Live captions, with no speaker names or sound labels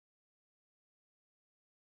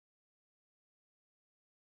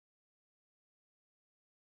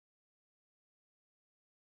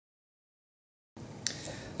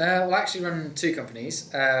Well, I actually run two companies.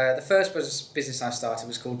 The first business I started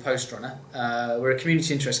was called Post Runner. We're a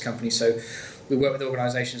community interest company, so we work with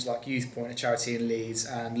organisations like Youth Point, a charity in Leeds,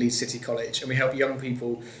 and Leeds City College, and we help young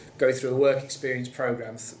people go through a work experience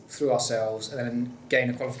programme through ourselves and then gain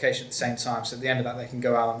a qualification at the same time. So at the end of that, they can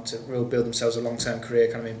go out to really build themselves a long-term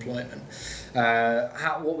career kind of employment.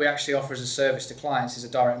 What we actually offer as a service to clients is a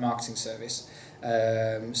direct marketing service.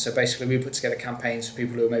 So basically we put together campaigns for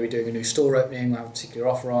people who are maybe doing a new store opening, we have a particular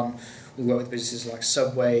offer on. We work with businesses like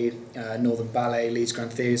Subway, Northern Ballet, Leeds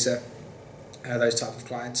Grand Theatre, those type of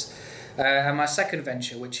clients. And my second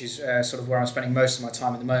venture, which is sort of where I'm spending most of my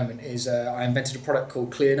time at the moment, is I invented a product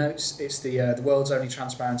called Clear Notes. It's the world's only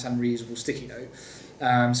transparent and reusable sticky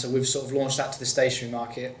note. So we've sort of launched that to the stationery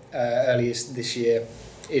market earlier this year,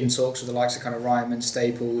 in talks with the likes of kind of Ryman,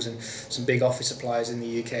 Staples, and some big office suppliers in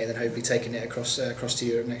the UK. Then hopefully taking it across to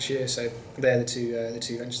Europe next year. So they're the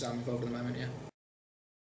two ventures that I'm involved in at the moment. Yeah.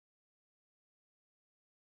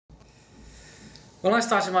 When I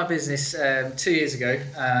started my business 2 years ago,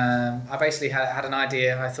 I basically had an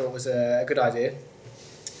idea I thought was a good idea.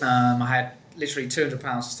 I had literally £200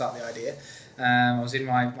 to start the idea. I was in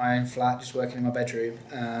my own flat, just working in my bedroom.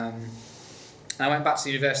 I went back to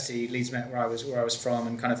the university, Leeds Met, where I was from,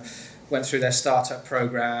 and kind of went through their startup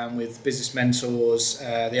program with business mentors.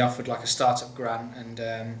 They offered like a startup grant and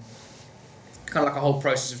kind of like a whole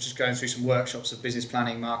process of just going through some workshops of business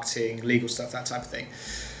planning, marketing, legal stuff, that type of thing.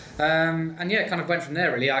 And yeah, kind of went from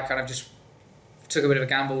there really. I kind of just took a bit of a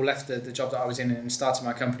gamble, left the job that I was in and started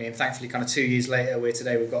my company, and thankfully kind of 2 years later,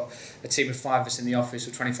 we've got a team of 5 of us in the office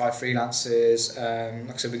with 25 freelancers.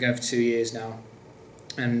 Like I said, we're going for 2 years now,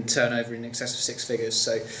 and turnover in excess of 6 figures.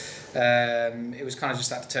 So it was kind of just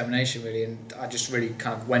that determination really, and I just really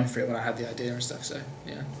kind of went for it when I had the idea and stuff. So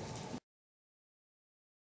yeah.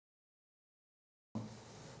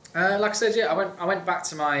 Like I said, yeah, I went back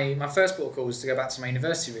to my first port of call was to go back to my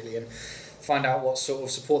university really and find out what sort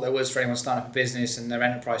of support there was for anyone starting up a business and their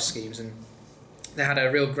enterprise schemes. And they had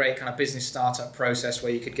a real great kind of business startup process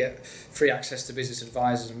where you could get free access to business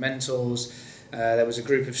advisors and mentors. There was a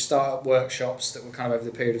group of startup workshops that were kind of over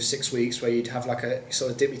the period of 6 weeks where you'd have like a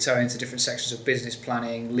sort of dip your toe into different sections of business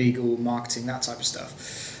planning, legal, marketing, that type of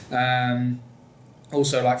stuff.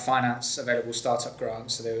 Also like finance available startup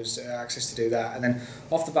grants, so there was access to do that. And then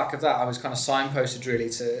off the back of that, I was kind of signposted really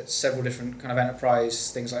to several different kind of enterprise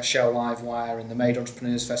things like Shell Livewire and the Made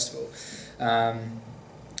Entrepreneurs Festival.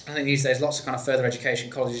 I think these days lots of kind of further education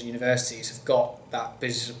colleges and universities have got that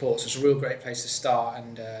business support, so it's a real great place to start,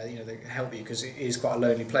 and you know, they help you because it is quite a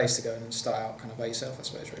lonely place to go and start out kind of by yourself, I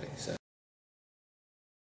suppose, really. So.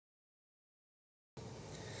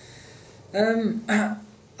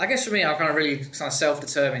 I guess for me, I'm kind of really kind of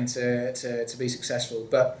self-determined to be successful,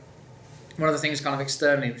 but one of the things kind of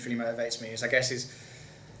externally which really motivates me is, I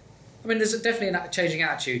mean, there's definitely a changing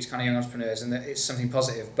attitude to kind of young entrepreneurs, and that it's something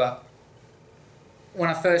positive, but when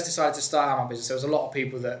I first decided to start out my business, there was a lot of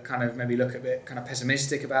people that kind of maybe look a bit kind of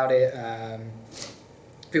pessimistic about it.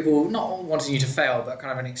 People not wanting you to fail, but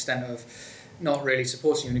kind of an extent of not really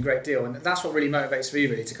supporting you in a great deal. And that's what really motivates me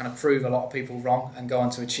really, to kind of prove a lot of people wrong and go on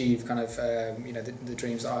to achieve kind of you know, the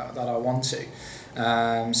dreams that I want to.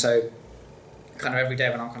 So kind of every day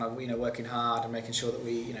when I'm kind of, you know, working hard and making sure that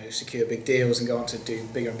we, you know, secure big deals and go on to do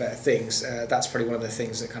bigger and better things, that's probably one of the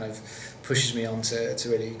things that kind of pushes me on to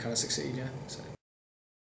really kind of succeed. Yeah. So.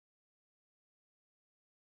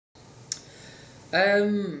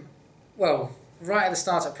 Well, right at the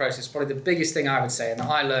startup process, probably the biggest thing I would say, and that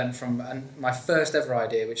I learned from my first ever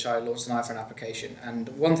idea, which I launched an iPhone application, and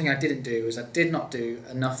one thing I didn't do is I did not do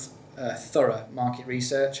enough thorough market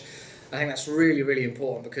research. I think that's really, really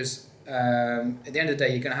important because at the end of the day,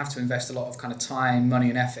 you're going to have to invest a lot of kind of time, money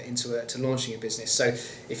and effort into to launching a business. So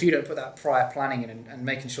if you don't put that prior planning in and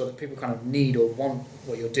making sure that people kind of need or want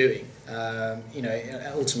what you're doing, you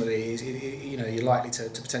know, ultimately, you know, you're likely to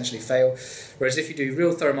potentially fail. Whereas if you do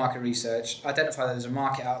real thorough market research, identify that there's a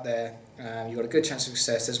market out there, you've got a good chance of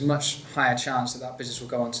success, there's much higher chance that business will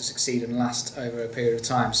go on to succeed and last over a period of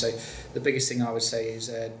time. So the biggest thing I would say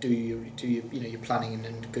is do your planning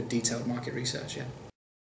and good detailed market research. Yeah.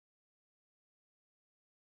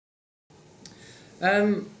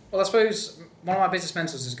 Well, I suppose one of my business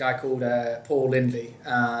mentors is a guy called Paul Lindley.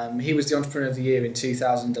 He was the Entrepreneur of the Year in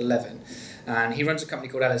 2011, and he runs a company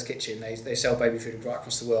called Ella's Kitchen. They sell baby food right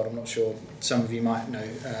across the world. I'm not sure, some of you might know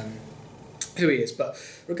who he is, but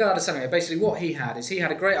regardless, anyway, basically what he had is he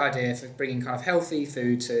had a great idea for bringing kind of healthy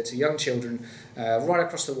food to young children right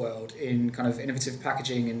across the world in kind of innovative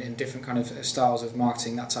packaging and different kind of styles of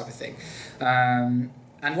marketing, that type of thing.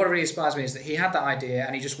 And what really inspires me is that he had that idea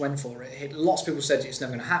and he just went for it. Lots of people said it's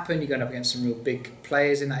never going to happen. You're going up against some real big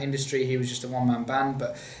players in that industry. He was just a one-man band,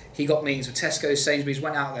 but he got meetings with Tesco, Sainsbury's,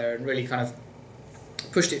 went out there and really kind of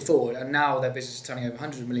pushed it forward. And now their business is turning over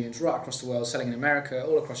hundreds of millions right across the world, selling in America,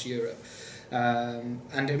 all across Europe. And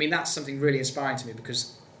I mean, that's something really inspiring to me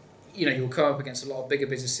because, you know, you'll come up against a lot of bigger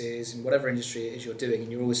businesses in whatever industry it is you're doing,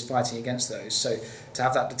 and you're always fighting against those. So to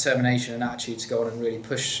have that determination and attitude to go on and really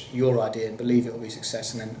push your idea and believe it will be a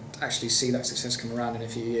success, and then actually see that success come around in a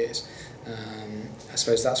few years, I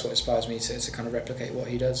suppose that's what inspires me to kind of replicate what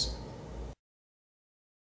he does.